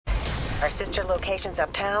Our sister locations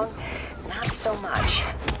uptown? Not so much.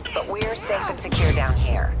 But we're safe and secure down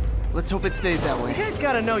here. Let's hope it stays that way. You guys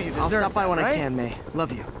gotta know you deserve I'll stop by when right? I can, May.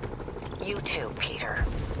 Love you. You too, Peter.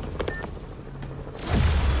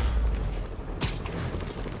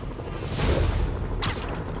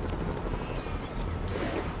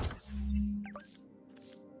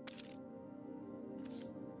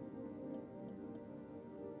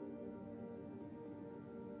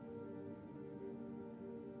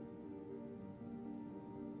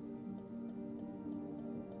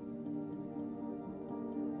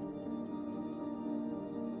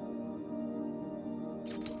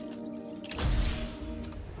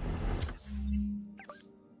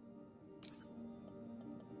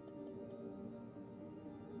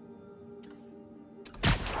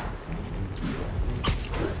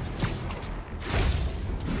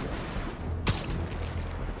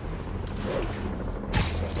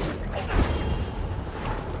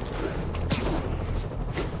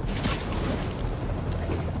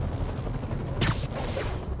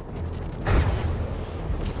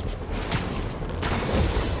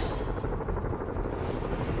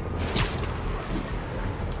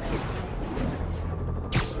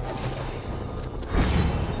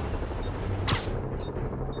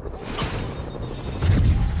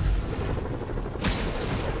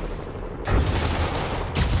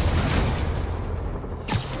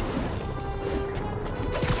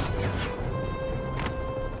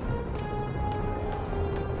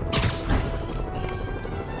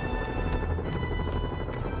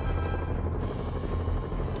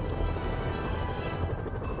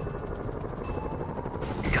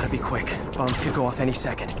 Be quick. Bombs could go off any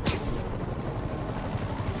second.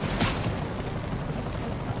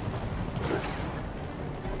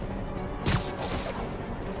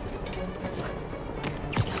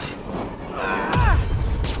 My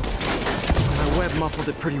web muffled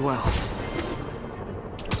it pretty well.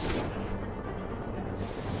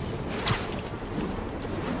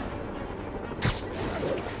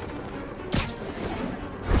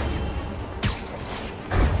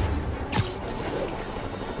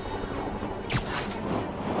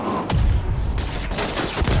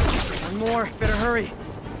 Better hurry.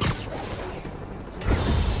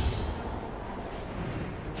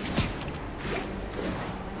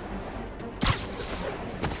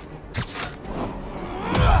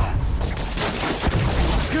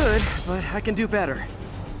 Good, but I can do better.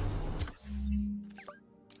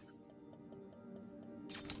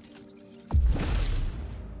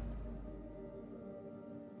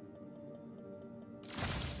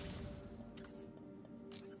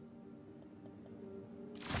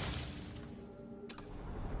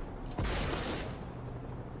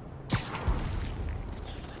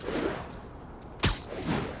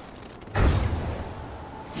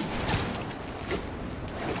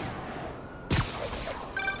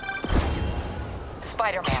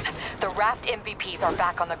 Spider-Man, the Raft MVPs are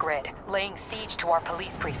back on the grid, laying siege to our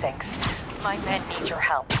police precincts. My men need your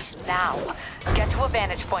help, now. Get to a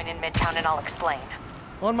vantage point in Midtown and I'll explain.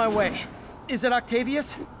 On my way. Is it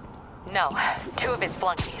Octavius? No, 2 of his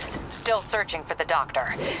flunkies, still searching for the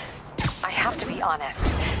doctor. I have to be honest,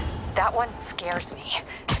 that one scares me.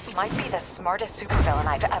 Might be the smartest supervillain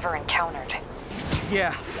I've ever encountered.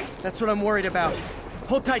 Yeah, that's what I'm worried about.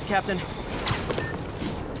 Hold tight, Captain.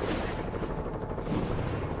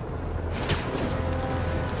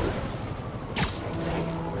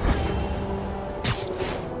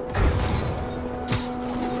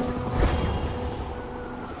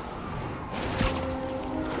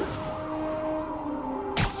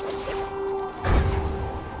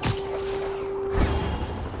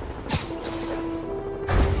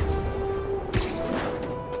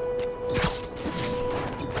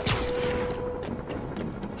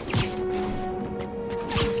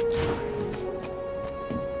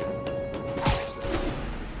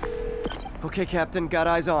 Okay, Captain, got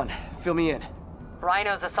eyes on. Fill me in.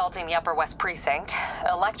 Rhino's assaulting the Upper West Precinct.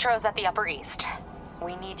 Electro's at the Upper East.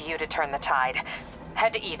 We need you to turn the tide.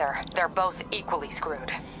 Head to either. They're both equally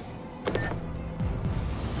screwed.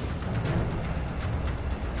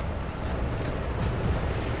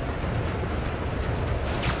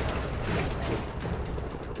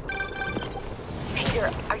 Peter,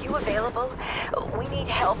 are you available? We need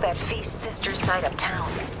help at Feast's sister's site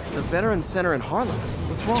uptown. The Veterans Center in Harlem.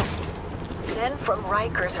 What's wrong? Men from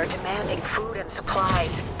Rikers are demanding food and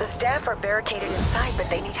supplies. The staff are barricaded inside, but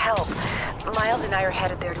they need help. Miles and I are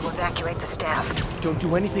headed there to evacuate the staff. Don't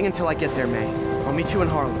do anything until I get there, May. I'll meet you in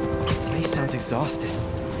Harlem. May sounds exhausted.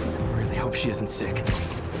 I really hope she isn't sick.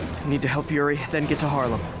 I need to help Yuri, then get to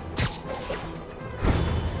Harlem.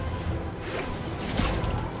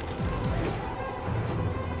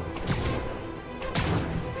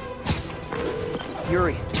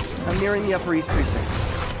 Yuri. I'm nearing the Upper East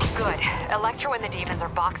Precinct. Good. Electro and the demons are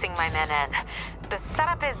boxing my men in. The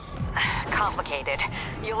setup is complicated.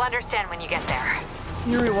 You'll understand when you get there.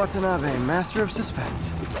 Yuri Watanabe, master of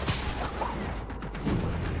suspense.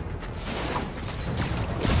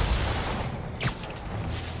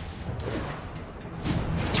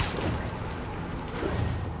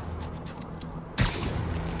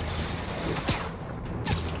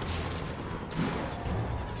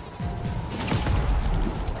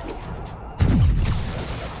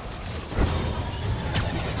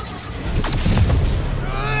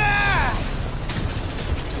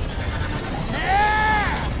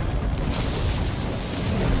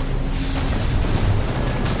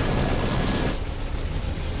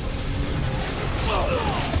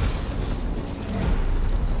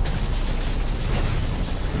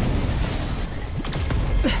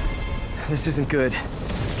 This isn't good.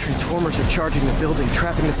 Transformers are charging the building,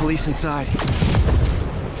 trapping the police inside.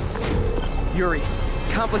 Yuri,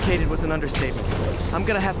 complicated was an understatement. I'm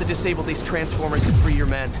gonna have to disable these transformers to free your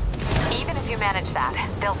men. Even if you manage that,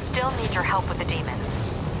 they'll still need your help with the demons.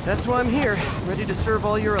 That's why I'm here, ready to serve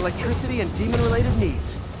all your electricity and demon-related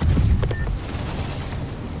needs.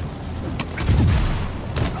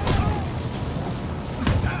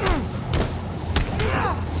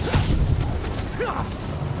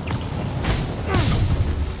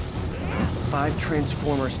 Five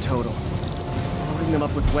transformers total. Loading them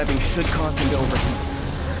up with webbing should cause them to overheat.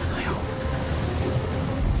 I hope.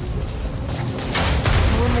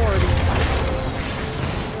 One more of these.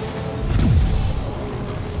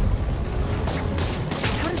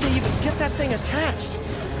 How did they even get that thing attached?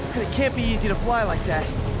 It can't be easy to fly like that.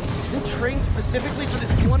 They trained specifically for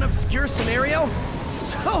this one obscure scenario?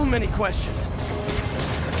 So many questions.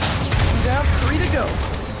 Down 3 to go.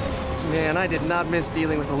 Man, I did not miss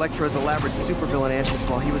dealing with Electro's elaborate supervillain antics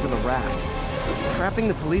while he was in the raft. Trapping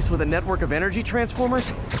the police with a network of energy transformers?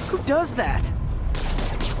 Who does that?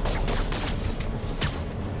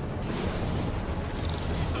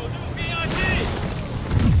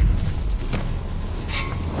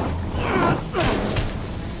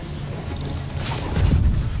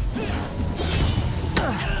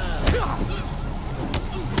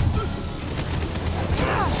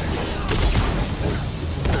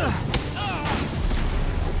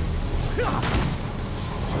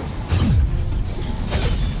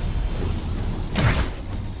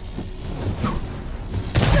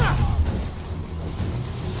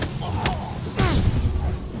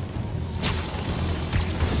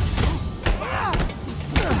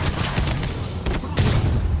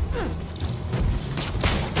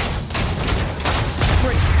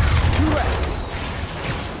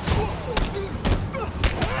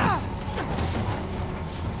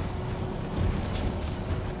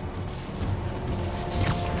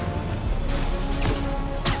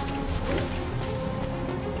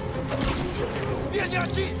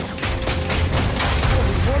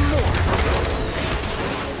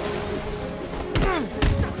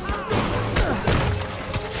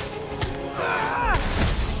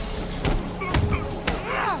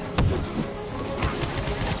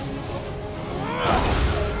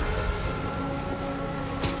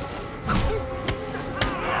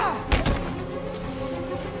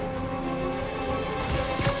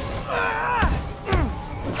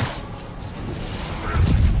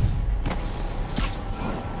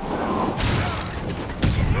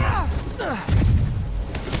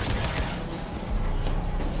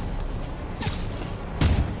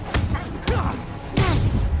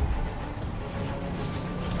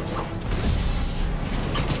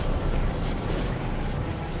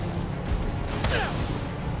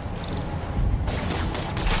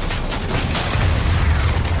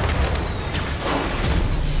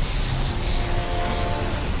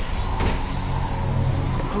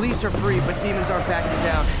 Police are free, but demons aren't backing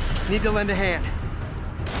down. Need to lend a hand.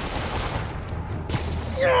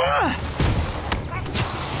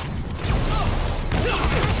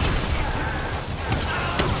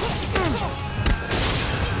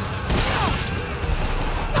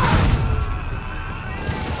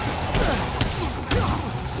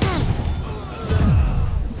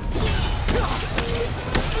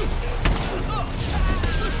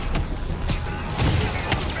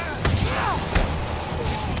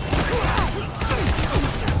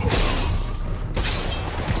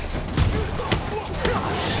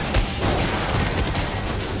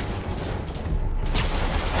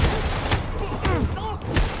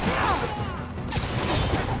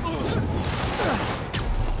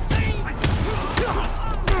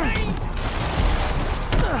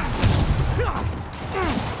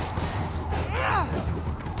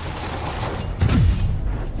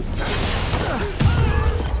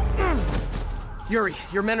 Yuri,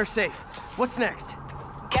 your men are safe. What's next?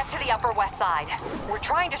 Get to the Upper West Side. We're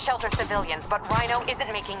trying to shelter civilians, but Rhino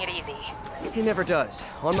isn't making it easy. He never does.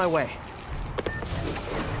 On my way.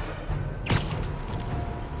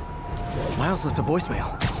 Miles left a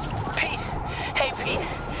voicemail. Pete! Hey, Pete.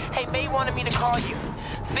 Hey, May wanted me to call you.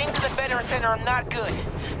 Things at the Veteran Center are not good.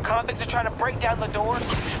 Convicts are trying to break down the doors.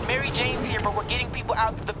 Mary Jane's here, but we're getting people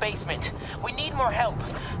out to the basement. We need more help.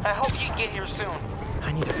 I hope you can get here soon.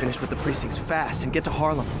 I need to finish with the precincts fast and get to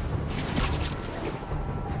Harlem.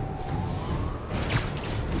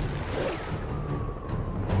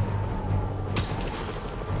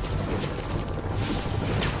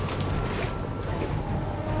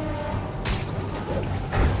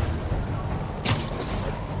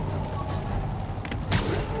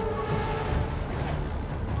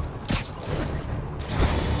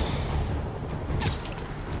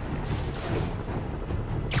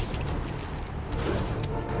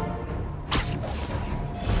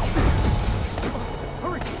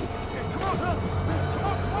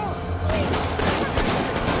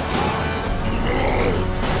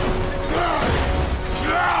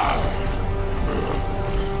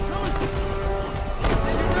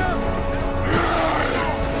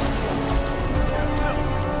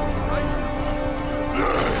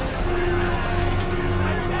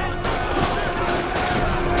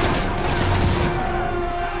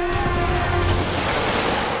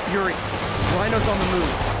 Rhino's on the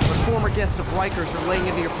move, but former guests of Rikers are laying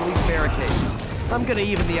into your police barricades. I'm gonna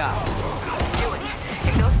even the odds. Do it.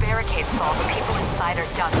 If those barricades fall, the people inside are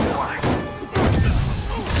done for.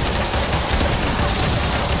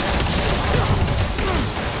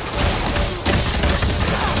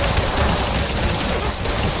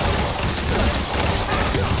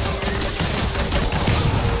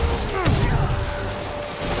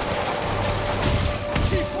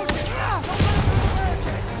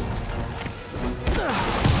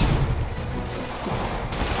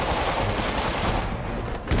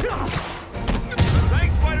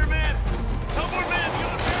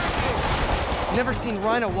 Never seen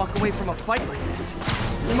Rhino walk away from a fight like this.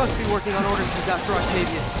 He must be working on orders from Dr.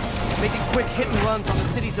 Octavius, making quick hit and runs on the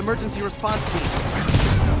city's emergency response team.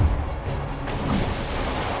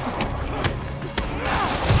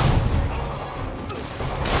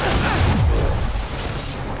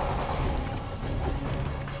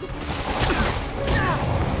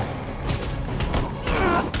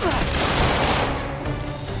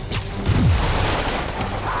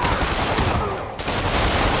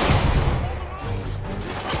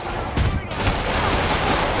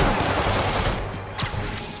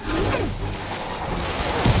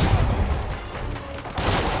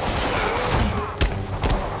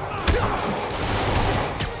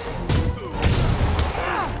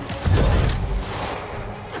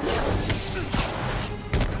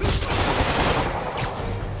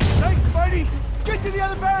 Get to the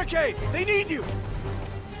other barricade! They need you!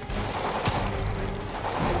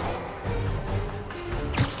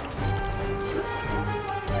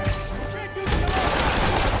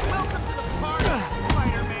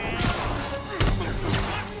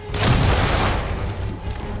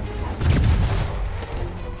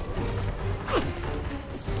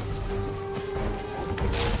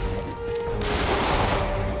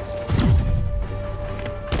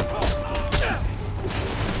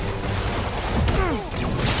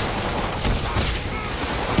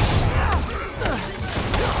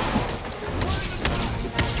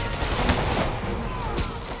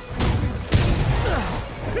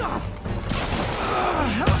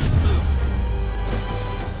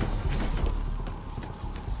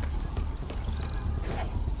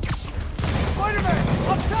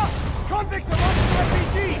 Up top! Convicts are launching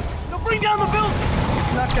RPGs! They'll bring down the building!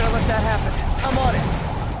 Not gonna let that happen. I'm on it.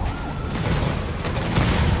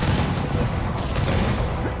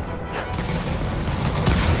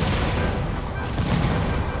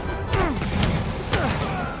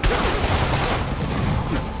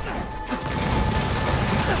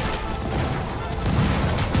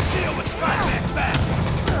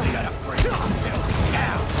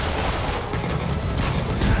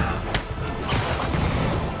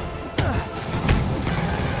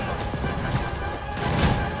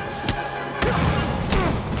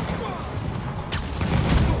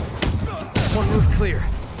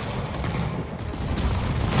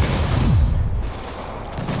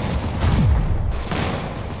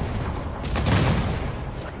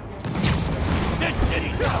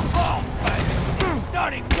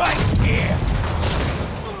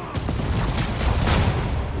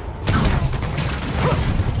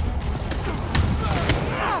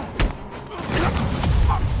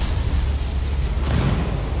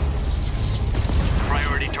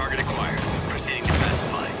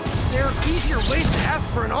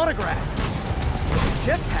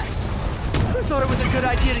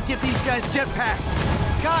 idea to give these guys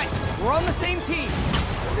jetpacks. Guys, we're on the same team.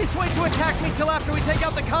 At least wait to attack me till after we take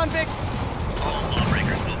out the convicts. All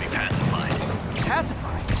lawbreakers will be pacified.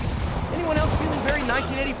 Pacified? Anyone else feeling very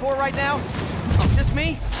 1984 right now? Oh, just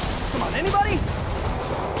me? Come on, anybody?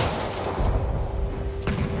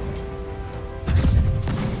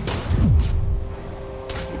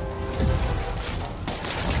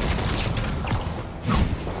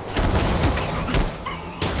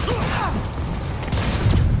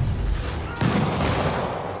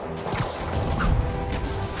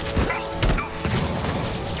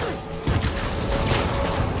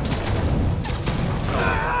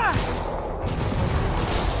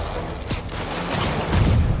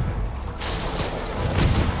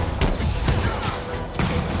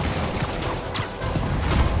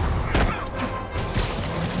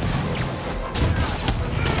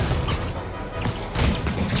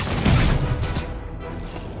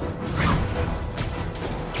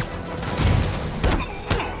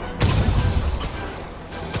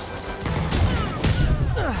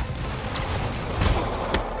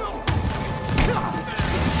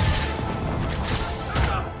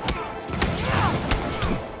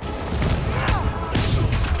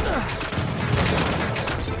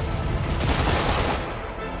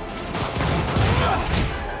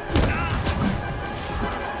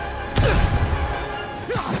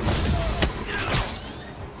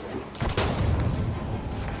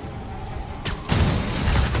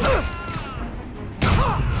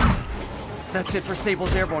 That's it for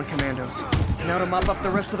Sable's airborne commandos. Now to mop up the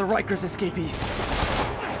rest of the Rikers escapees.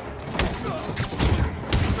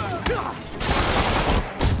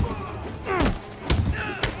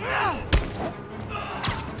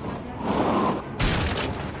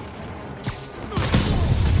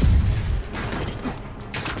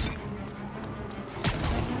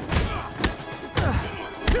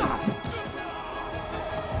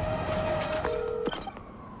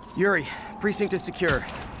 Yuri, precinct is secure.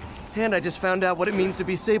 And I just found out what it means to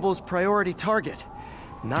be Sable's priority target.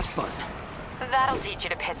 Not fun. That'll teach you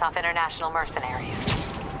to piss off international mercenaries.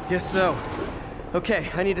 Guess so. Okay,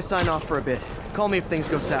 I need to sign off for a bit. Call me if things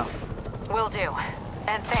go south. Will do.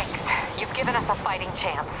 And thanks. You've given us a fighting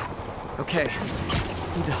chance. Okay.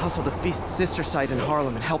 Need to hustle to Feast's sister site in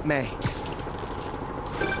Harlem and help May.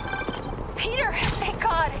 Peter, thank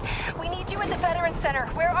God. We need you at the Veteran Center.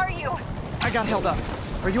 Where are you? I got held up.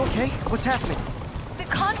 Are you okay? What's happening? The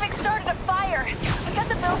convicts started a fire. We got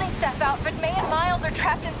the building staff out, but May and Miles are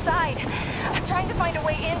trapped inside. I'm trying to find a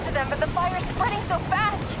way into them, but the fire's spreading so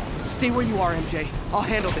fast. Stay where you are, MJ. I'll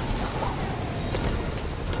handle it.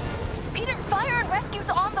 Peter, fire and rescue's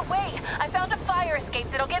on the way. I found a fire escape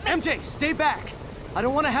that'll get me... MJ, stay back! I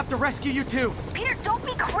don't want to have to rescue you too. Peter, don't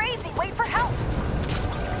be crazy. Wait for help.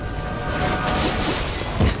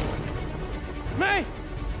 May!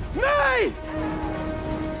 May!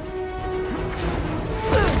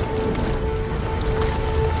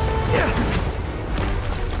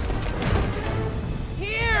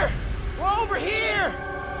 Here! We're over here!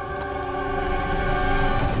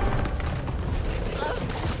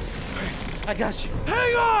 I got you.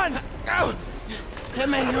 Hang on! Ow! Hey,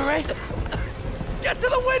 man, you all right? Get to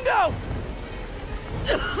the window!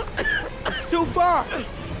 It's too far.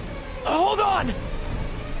 Hold on!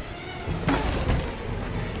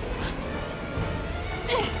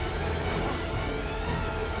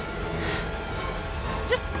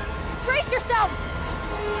 Just brace yourselves!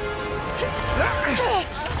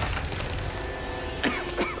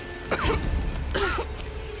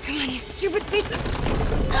 Come on, you stupid piece of...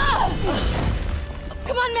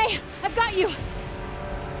 Come on, May! I've got you!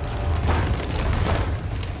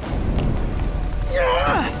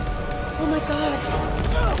 Oh my God!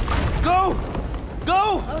 Go!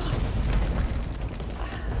 Go!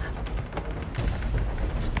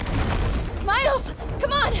 Miles!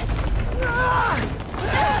 Come on!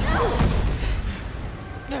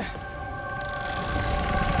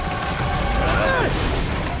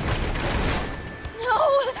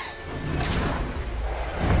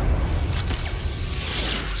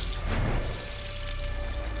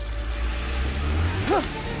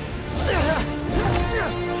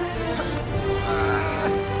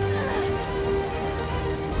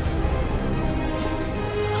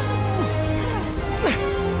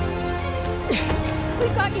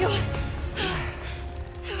 We've got you!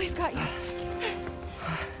 We've got you.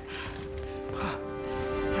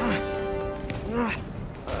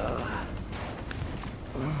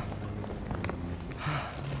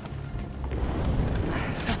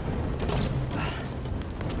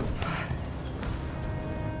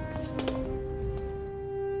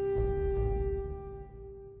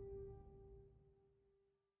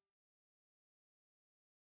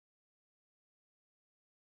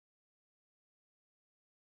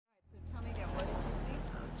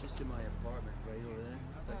 right over there,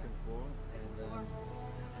 second floor, and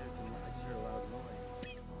I just heard a loud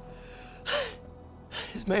noise.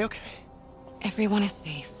 Is May okay? Everyone is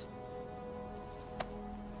safe.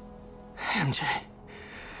 MJ,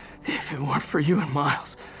 if it weren't for you and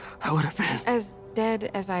Miles, I would have been... As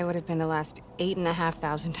dead as I would have been the last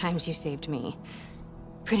 8,500 times you saved me.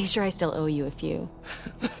 Pretty sure I still owe you a few.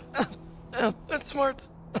 That's smart.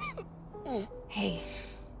 Hey.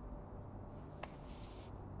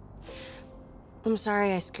 I'm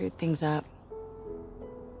sorry I screwed things up.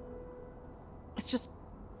 It's just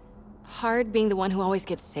hard being the one who always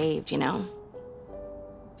gets saved, you know?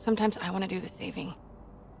 Sometimes I want to do the saving.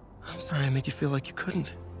 I'm sorry I made you feel like you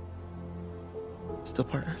couldn't. Still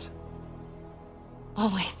partners?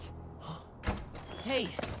 Always. Hey,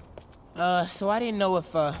 so I didn't know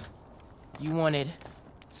if, you wanted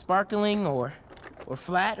sparkling or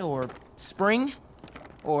flat or spring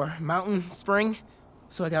or mountain spring,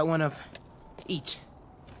 so I got one of each.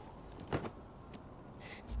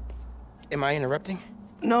 Am I interrupting?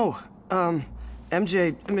 No,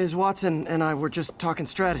 MJ, Ms. Watson, and I were just talking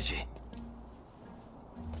strategy.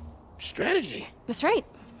 Strategy? That's right.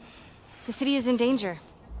 The city is in danger.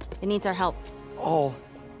 It needs our help. All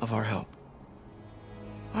of our help.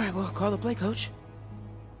 All right, well, call the play, Coach.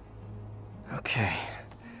 Okay.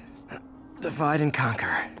 Divide and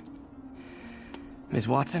conquer. Ms.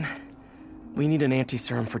 Watson, we need an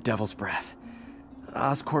anti-serum for Devil's Breath.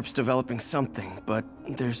 Oscorp's developing something, but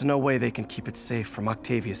there's no way they can keep it safe from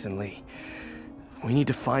Octavius and Lee. We need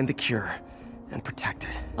to find the cure and protect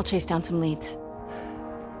it. I'll chase down some leads.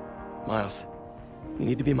 Miles, you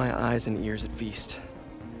need to be my eyes and ears at Feast.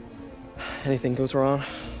 Anything goes wrong,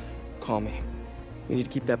 call me. We need to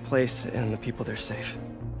keep that place and the people there safe.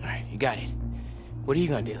 All right, you got it. What are you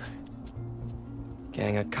gonna do?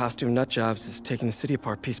 Gang at Costume Nutjobs is taking the city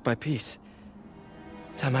apart piece by piece.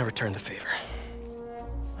 Time I return the favor.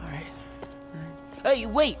 All right. Hey,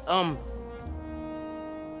 wait, how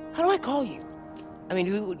do I call you? I mean,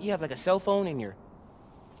 do you have like a cell phone in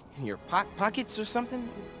your pockets or something?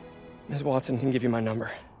 Ms. Watson can give you my number.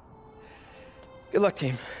 Good luck,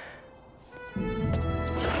 team.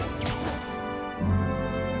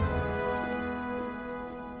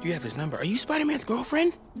 You have his number. Are you Spider-Man's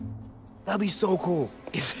girlfriend? That'd be so cool.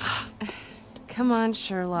 Come on,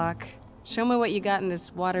 Sherlock. Show me what you got in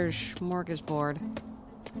this water smorgasbord.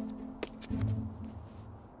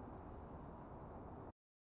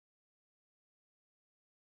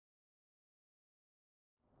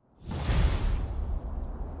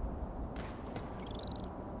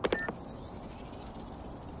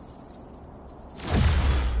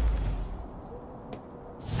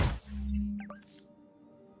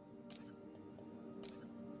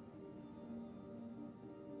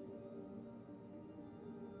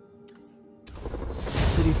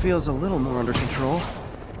 City feels a little more under control.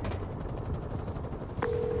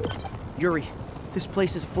 Yuri, this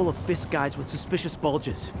place is full of Fisk guys with suspicious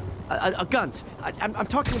bulges. Guns. I'm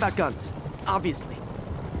talking about guns, obviously.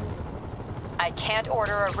 I can't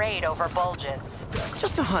order a raid over bulges.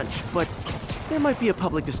 Just a hunch, but there might be a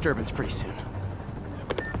public disturbance pretty soon.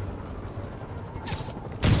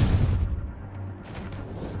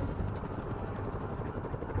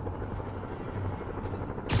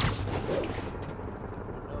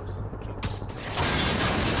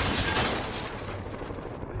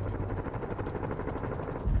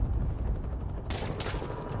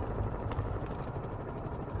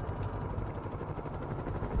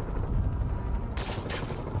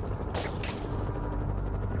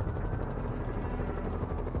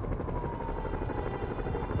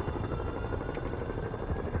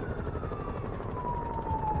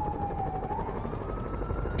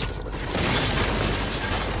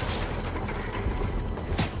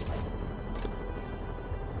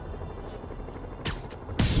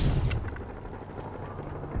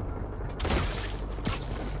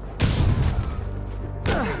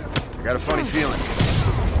 I got a funny feeling.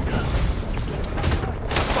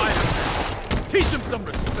 Spider-Man! Teach him some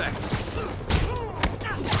respect!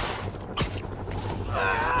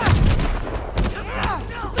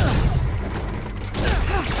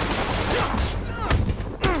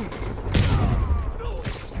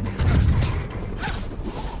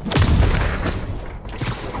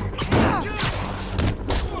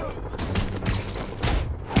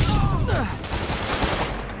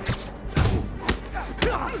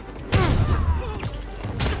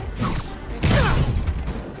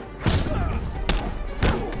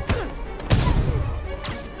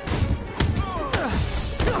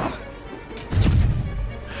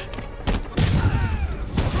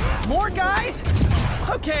 More guys?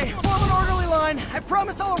 Okay, form an orderly line. I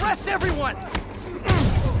promise I'll arrest everyone.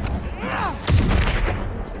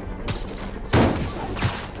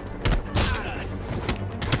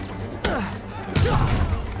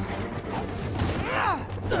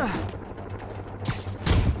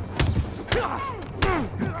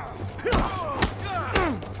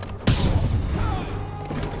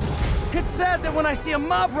 It's sad that when I see a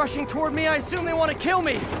mob rushing toward me, I assume they want to kill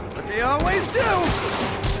me. But they always do!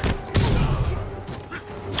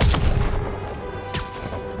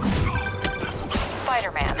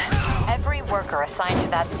 Spider-Man, every worker assigned to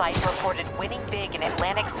that site reported winning big in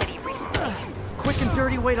Atlantic City recently. Quick and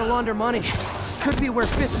dirty way to launder money. Could be where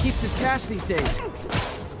Fisk keeps his cash these days.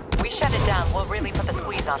 We shut it down, we'll really put the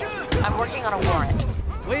squeeze on him. I'm working on a warrant.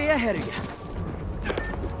 Way ahead of you.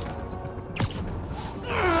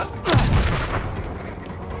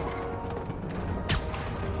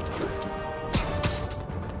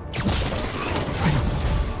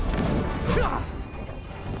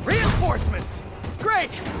 Reinforcements! Great!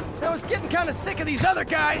 I was getting kind of sick of these other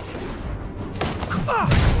guys.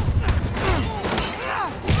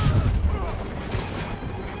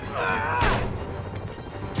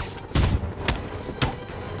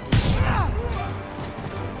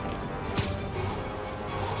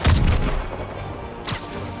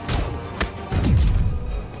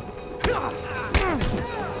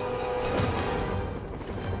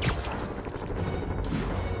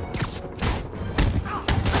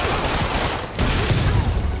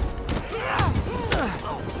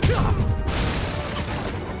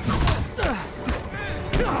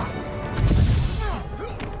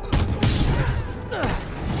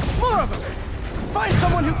 Find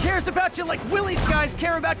someone who cares about you like Willie's guys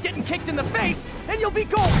care about getting kicked in the face, and you'll be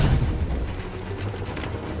golden!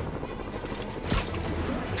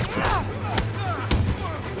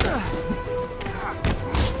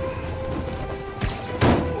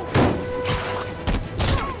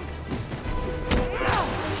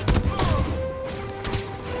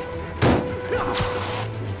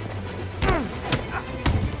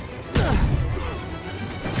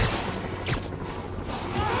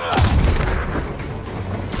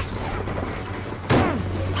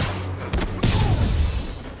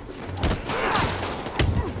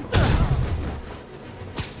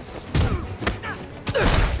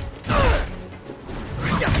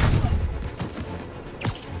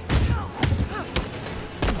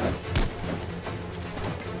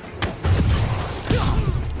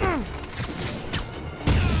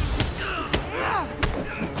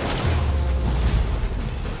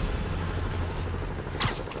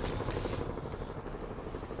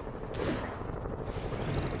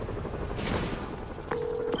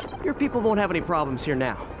 Your people won't have any problems here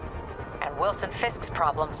now. And Wilson Fisk's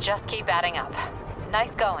problems just keep adding up.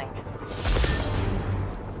 Nice going.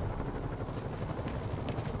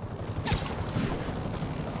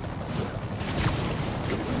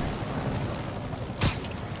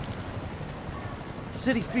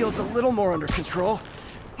 City feels a little more under control.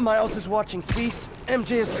 Miles is watching Feast,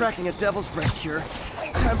 MJ is tracking a Devil's Breath cure.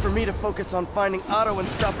 Time for me to focus on finding Otto and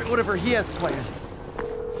stopping whatever he has planned.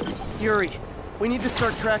 Yuri, we need to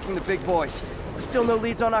start tracking the big boys. Still no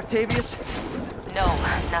leads on Octavius? No,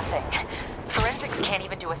 nothing. Forensics can't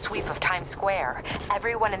even do a sweep of Times Square.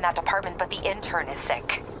 Everyone in that department but the intern is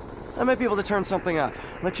sick. I might be able to turn something up.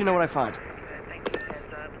 Let you know what I find. Thank you,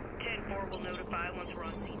 heads up. 10-4 will notify once we're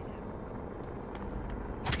on scene.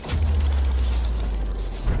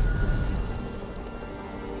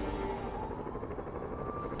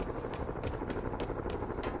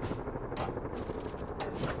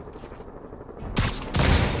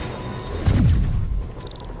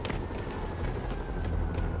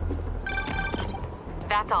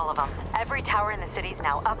 That's all of them. Every tower in the city's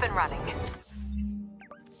now up and running.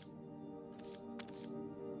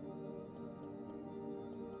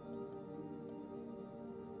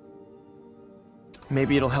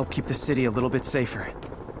 Maybe it'll help keep the city a little bit safer.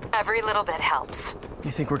 Every little bit helps.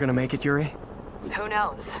 You think we're gonna make it, Yuri? Who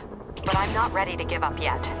knows? But I'm not ready to give up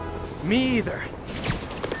yet. Me either.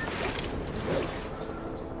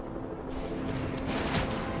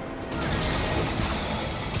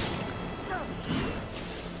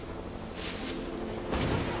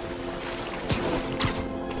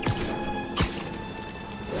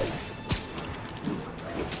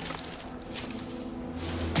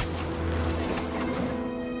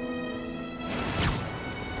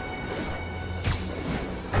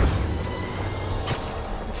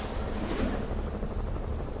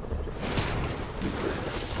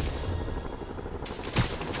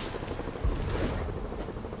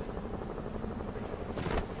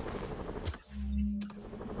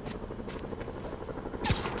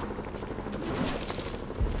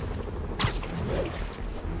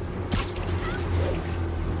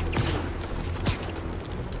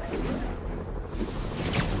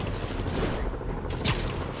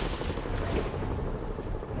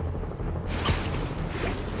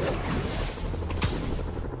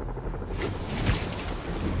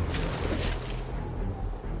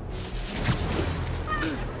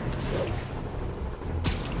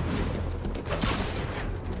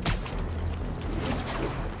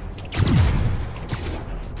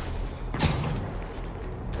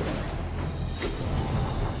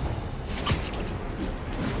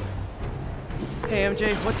 Hey,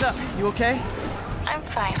 MJ, what's up? You okay? I'm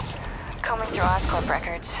fine. Combing through Oscorp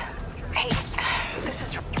records. Hey, this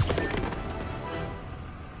is...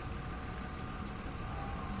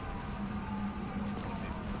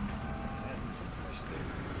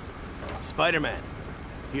 Spider-Man.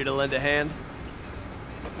 Here to lend a hand?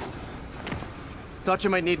 Thought you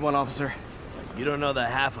might need one, officer. You don't know the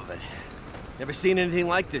half of it. Never seen anything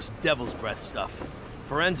like this devil's breath stuff.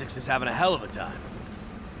 Forensics is having a hell of a time.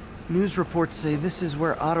 News reports say this is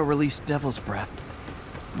where Otto released Devil's Breath.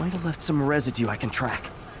 Might have left some residue I can track.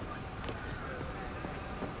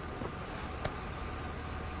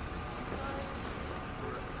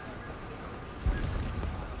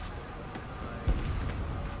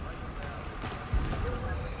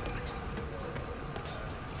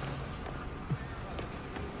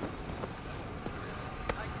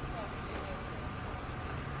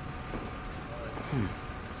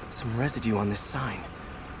 Some residue on this sign.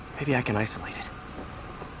 Maybe I can isolate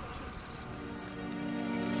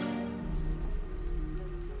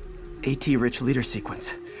it. AT-rich leader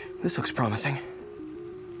sequence. This looks promising.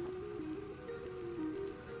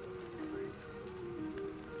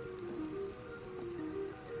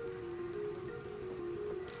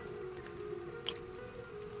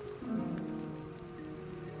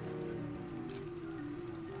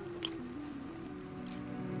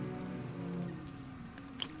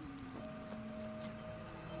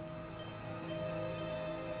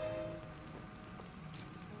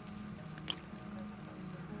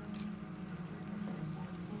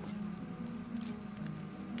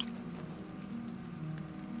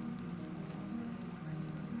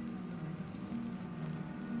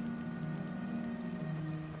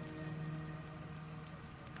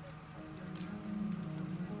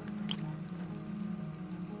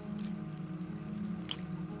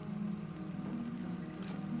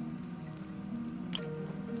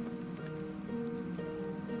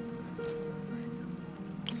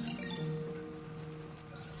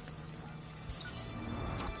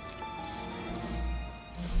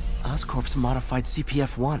 Oscorp's modified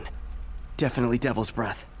CPF-1. Definitely Devil's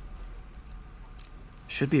Breath.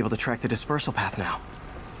 Should be able to track the dispersal path now.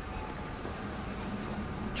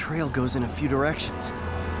 Trail goes in a few directions.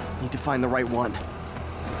 Need to find the right one.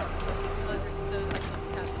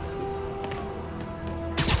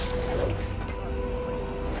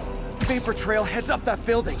 Vapor trail heads up that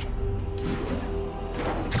building.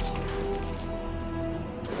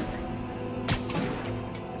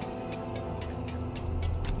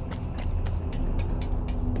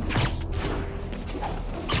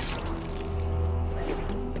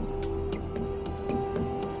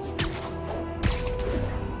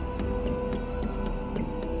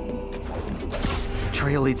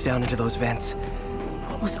 Trail leads down into those vents.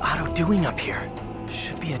 What was Otto doing up here?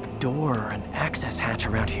 Should be a door or an access hatch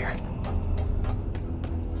around here.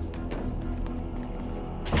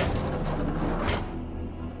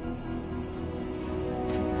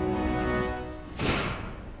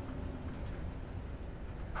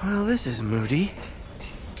 Well, this is moody.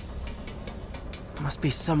 Must be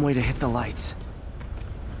some way to hit the lights.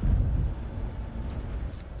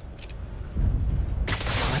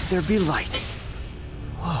 Let there be light.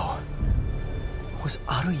 Whoa. Was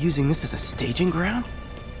Otto using this as a staging ground?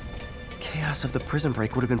 Chaos of the prison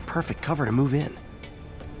break would have been perfect cover to move in.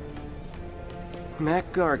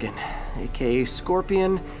 Mac Gargan, aka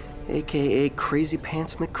Scorpion, aka Crazy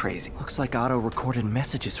Pants McCrazy. Looks like Otto recorded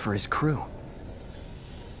messages for his crew.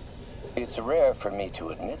 It's rare for me to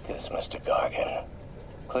admit this, Mr. Gargan.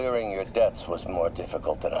 Clearing your debts was more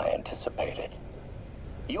difficult than I anticipated.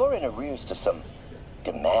 You're in arrears to some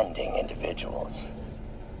demanding individuals.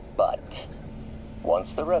 But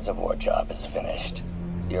once the reservoir job is finished,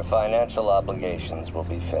 your financial obligations will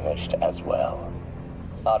be finished as well.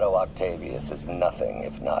 Otto Octavius is nothing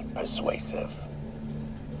if not persuasive.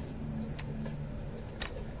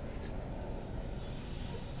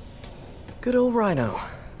 Good old Rhino.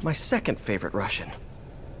 My second favorite Russian.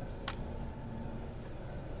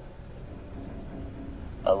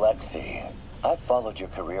 Alexei, I've followed your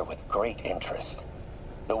career with great interest.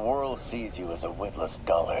 The world sees you as a witless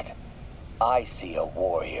dullard. I see a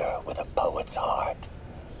warrior with a poet's heart.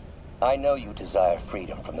 I know you desire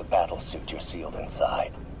freedom from the battlesuit you're sealed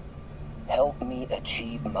inside. Help me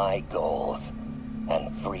achieve my goals,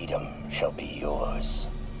 and freedom shall be yours.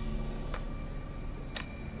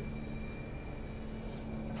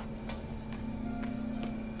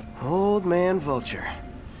 Old man Vulture.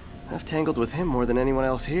 I've tangled with him more than anyone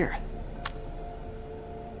else here.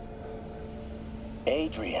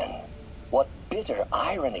 Adrian, what bitter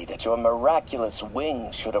irony that your miraculous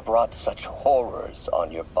wings should have wrought such horrors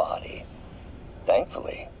on your body.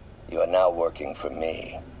 Thankfully, You are now working for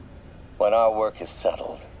me. When our work is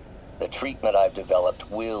settled, the treatment I've developed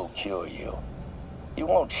will cure you. You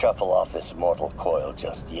won't shuffle off this mortal coil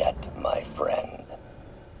just yet, my friend.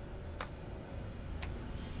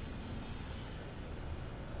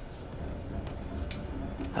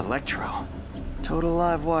 Electro. Total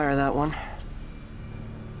live wire, that one.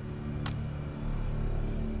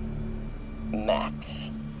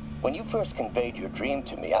 Max, when you first conveyed your dream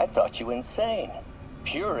to me, I thought you insane.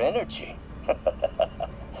 Pure energy.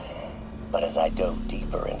 But as I dove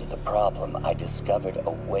deeper into the problem, I discovered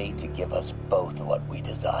a way to give us both what we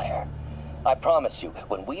desire. I promise you,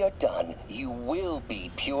 when we are done, you will be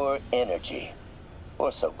pure energy.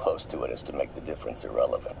 Or so close to it as to make the difference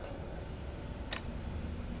irrelevant.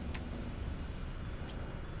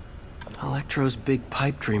 Electro's big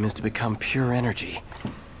pipe dream is to become pure energy.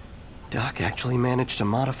 Doc actually managed to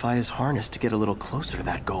modify his harness to get a little closer to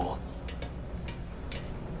that goal.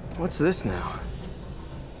 What's this now?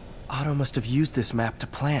 Otto must have used this map to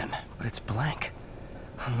plan, but it's blank.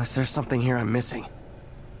 Unless there's something here I'm missing.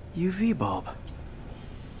 UV bulb.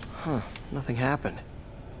 Huh, nothing happened.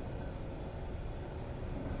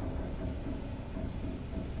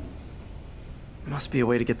 Must be a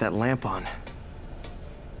way to get that lamp on.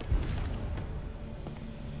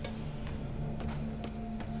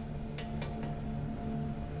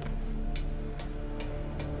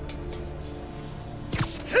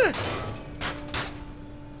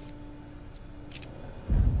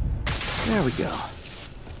 There we go.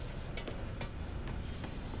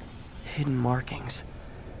 Hidden markings.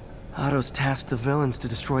 Otto's tasked the villains to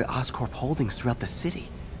destroy Oscorp holdings throughout the city.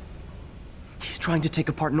 He's trying to take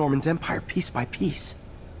apart Norman's empire piece by piece.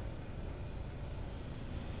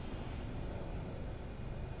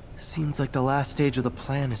 Seems like the last stage of the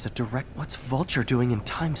plan is a direct... What's Vulture doing in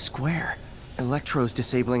Times Square? Electro's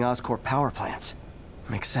disabling Oscorp power plants.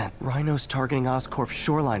 Makes sense. Rhino's targeting Oscorp's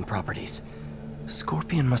shoreline properties.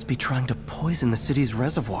 Scorpion must be trying to poison the city's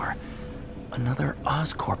reservoir. Another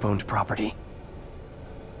Oscorp-owned property.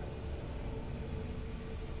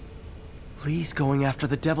 Lee's going after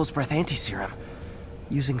the Devil's Breath anti-serum,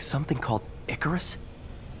 using something called Icarus?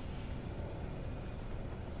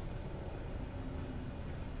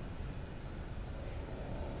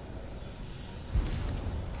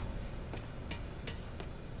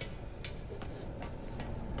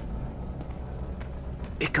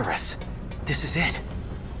 Icarus. This is it.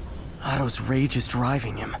 Otto's rage is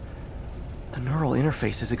driving him. The neural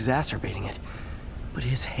interface is exacerbating it, but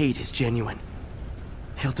his hate is genuine.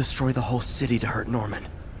 He'll destroy the whole city to hurt Norman.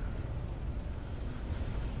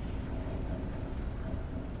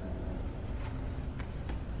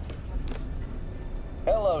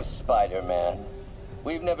 Hello, Spider-Man.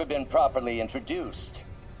 We've never been properly introduced.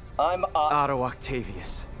 I'm Otto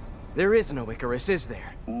Octavius. There is no Icarus, is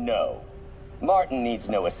there? No. Martin needs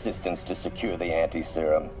no assistance to secure the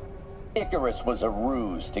anti-serum. Icarus was a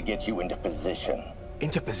ruse to get you into position.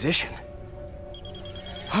 Into position?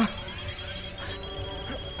 Huh?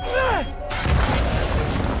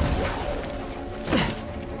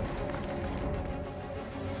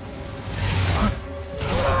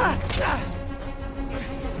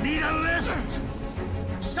 Need a lift?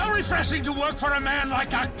 So refreshing to work for a man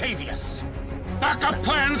like Octavius. Backup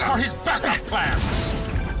plans for his backup plans.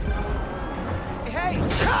 Hey!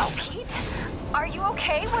 Pete? Are you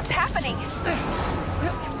okay? What's happening?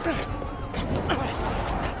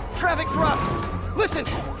 Traffic's rough. Listen,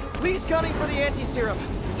 Lee's gunning for the anti-serum.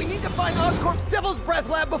 We need to find Oscorp's Devil's Breath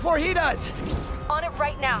lab before he does. On it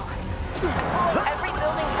right now. I pulled every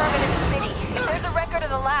building permit in the city. If there's a record of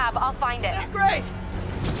the lab, I'll find it. That's great.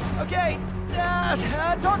 Okay.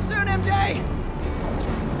 Talk soon, MJ.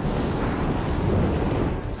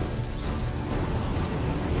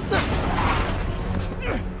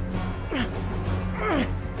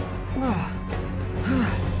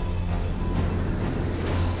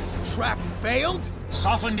 Trap failed?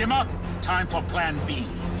 Softened him up. Time for plan B.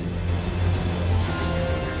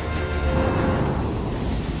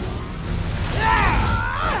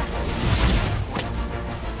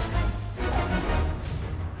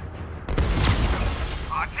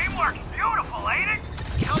 Teamwork's beautiful, ain't it?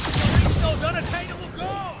 Help us reach those unattainable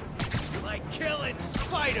goals! Like killing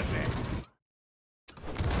Spider-Man.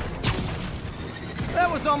 That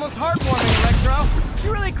was almost heartwarming, Electro.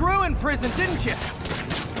 You really grew in prison, didn't you?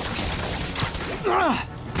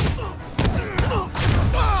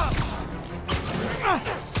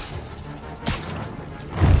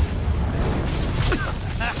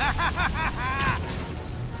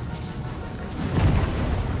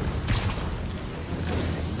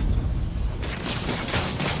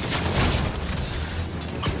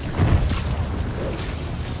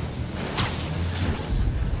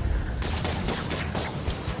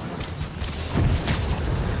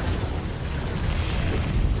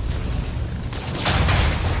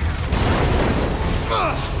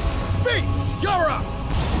 Pete, you're up!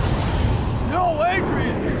 No,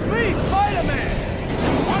 Adrian! It's me, Spider-Man!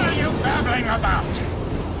 What are you babbling about?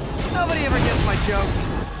 Nobody ever gets my jokes.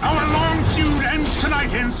 Our long feud ends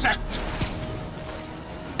tonight, insect!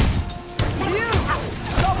 You!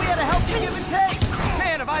 Thought we had a healthy give and take!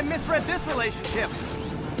 Man, have I misread this relationship!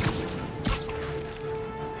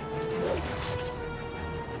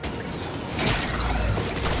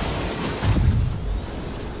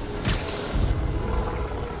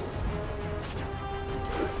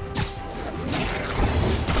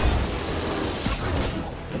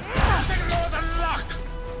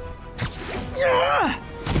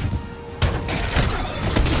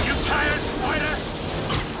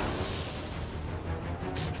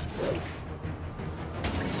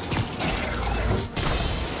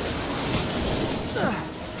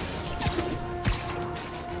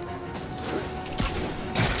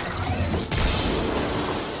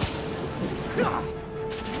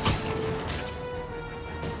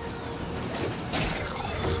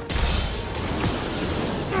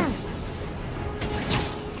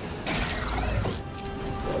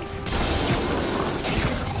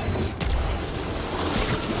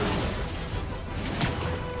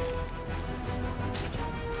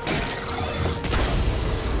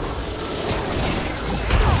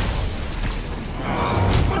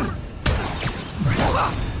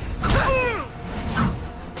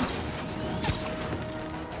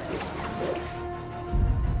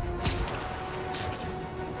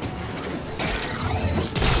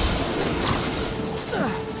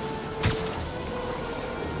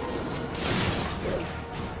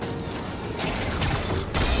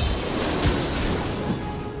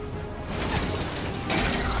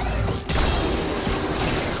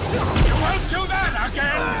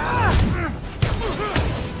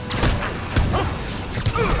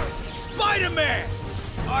 Spider-Man!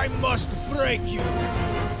 I must break you!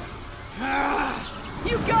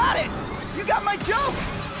 You got it! You got my joke!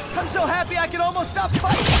 I'm so happy I can almost stop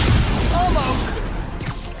fighting! Almost!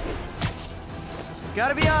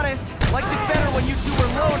 Gotta be honest, liked it better when you two were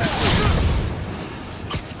loners.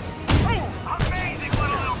 Amazing what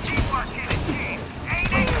a little teamwork can achieve,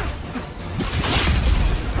 ain't it?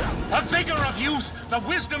 The vigor of youth, the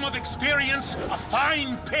wisdom of experience, a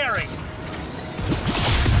fine pairing.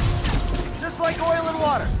 Just like oil and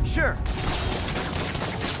water, sure.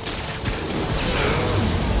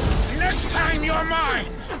 Next time you're mine!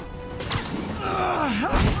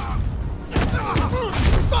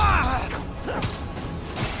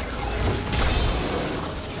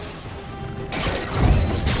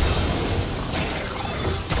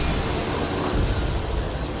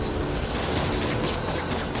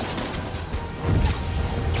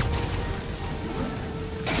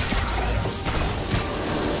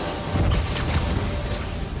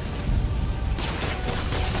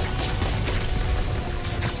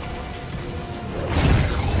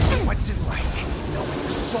 What's it like, knowing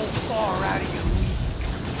you're so far out of your league?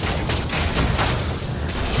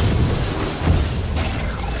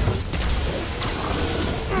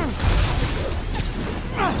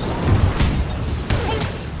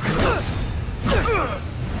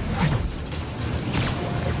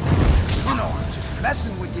 You know I'm just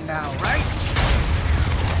messing with you now, right?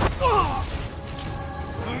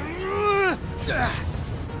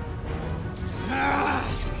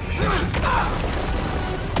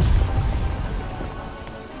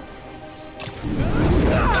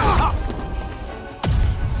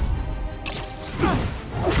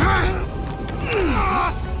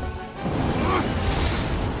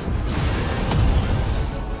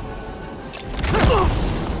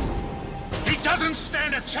 He doesn't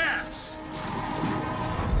stand a chance!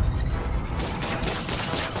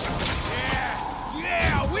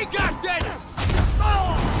 Yeah, we got this!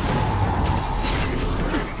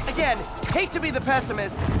 Again, hate to be the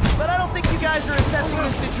pessimist, but I don't think you guys are assessing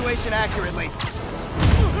the situation accurately.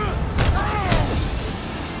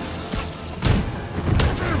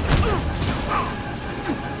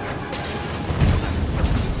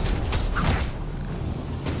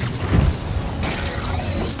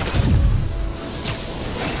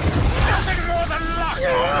 Nothing more than luck!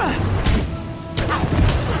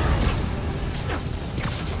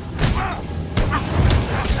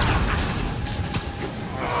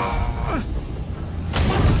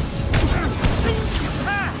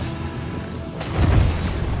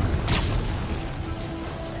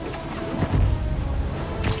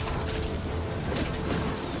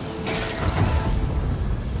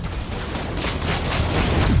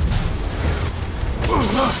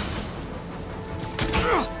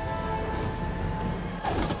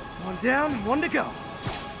 One down, one to go.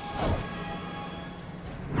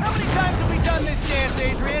 How many times have we done run this dance,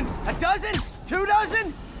 Adrian. A dozen? 2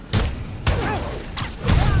 dozen?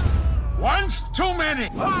 One's too many!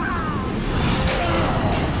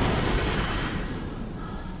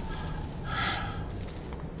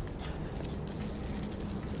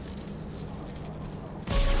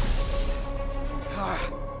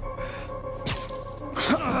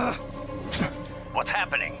 What's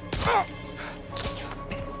happening?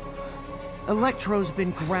 Electro's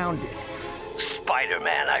been grounded.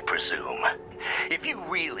 Spider-Man, I presume. If you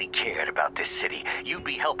really cared about this city, you'd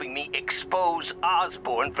be helping me expose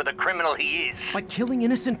Osborn for the criminal he is. By killing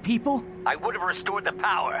innocent people? I would have restored the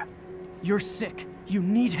power. You're sick. You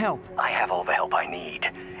need help. I have all the help I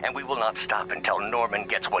need, and we will not stop until Norman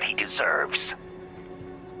gets what he deserves.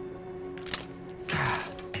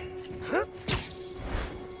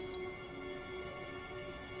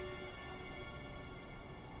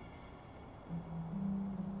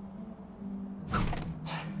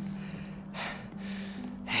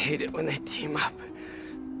 I hate it when they team up.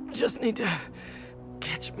 Just need to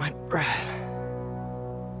catch my breath.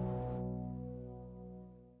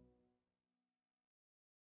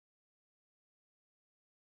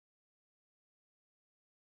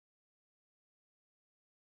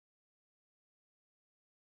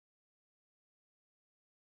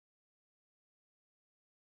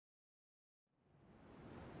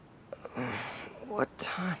 What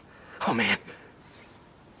time? Oh man,